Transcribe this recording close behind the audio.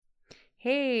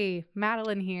Hey,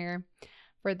 Madeline here.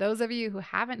 For those of you who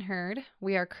haven't heard,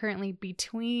 we are currently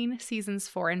between seasons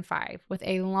 4 and 5 with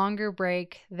a longer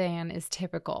break than is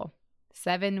typical,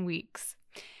 7 weeks.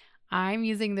 I'm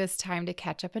using this time to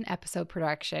catch up in episode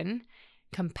production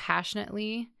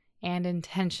compassionately and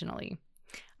intentionally.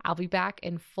 I'll be back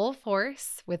in full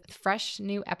force with fresh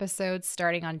new episodes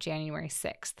starting on January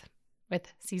 6th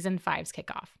with season 5's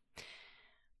kickoff.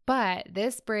 But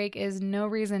this break is no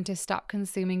reason to stop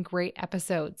consuming great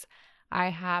episodes. I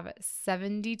have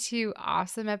 72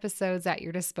 awesome episodes at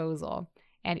your disposal,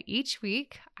 and each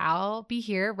week I'll be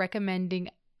here recommending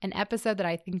an episode that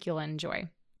I think you'll enjoy.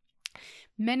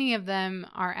 Many of them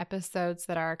are episodes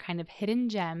that are kind of hidden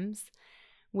gems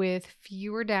with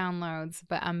fewer downloads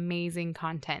but amazing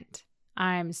content.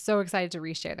 I'm so excited to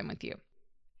reshare them with you.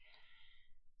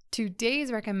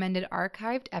 Today's recommended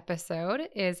archived episode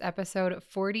is episode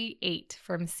 48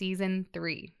 from season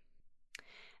 3.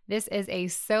 This is a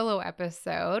solo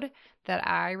episode that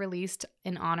I released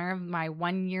in honor of my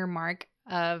 1-year mark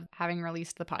of having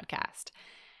released the podcast.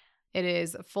 It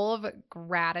is full of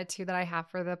gratitude that I have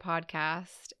for the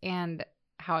podcast and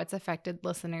how it's affected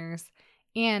listeners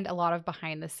and a lot of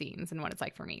behind the scenes and what it's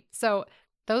like for me. So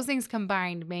those things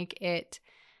combined make it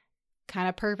kind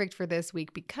of perfect for this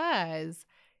week because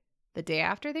the day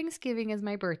after Thanksgiving is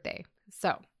my birthday.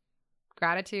 So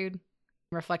gratitude,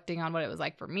 reflecting on what it was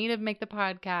like for me to make the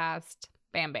podcast,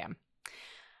 bam, bam.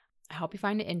 I hope you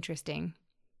find it interesting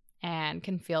and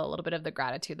can feel a little bit of the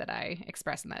gratitude that I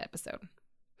express in that episode.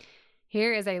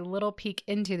 Here is a little peek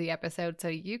into the episode so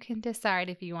you can decide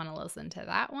if you want to listen to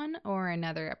that one or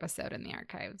another episode in the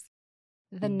archives.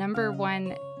 The number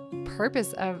one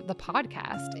purpose of the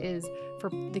podcast is for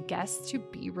the guests to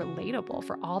be relatable,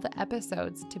 for all the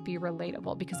episodes to be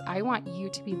relatable, because I want you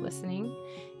to be listening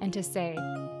and to say,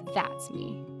 that's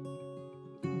me.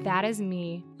 That is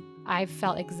me. I've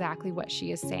felt exactly what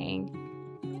she is saying,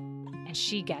 and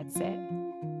she gets it,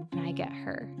 and I get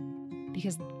her,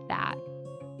 because that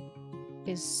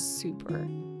is super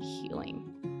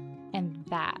healing, and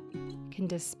that can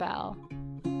dispel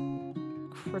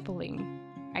crippling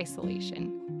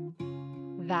isolation.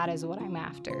 That is what I'm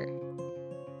after.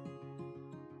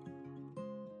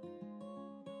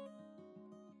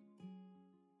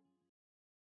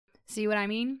 See what I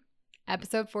mean?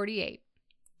 Episode 48,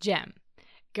 Gem.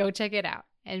 Go check it out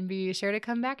and be sure to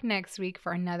come back next week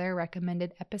for another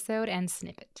recommended episode and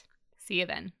snippet. See you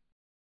then.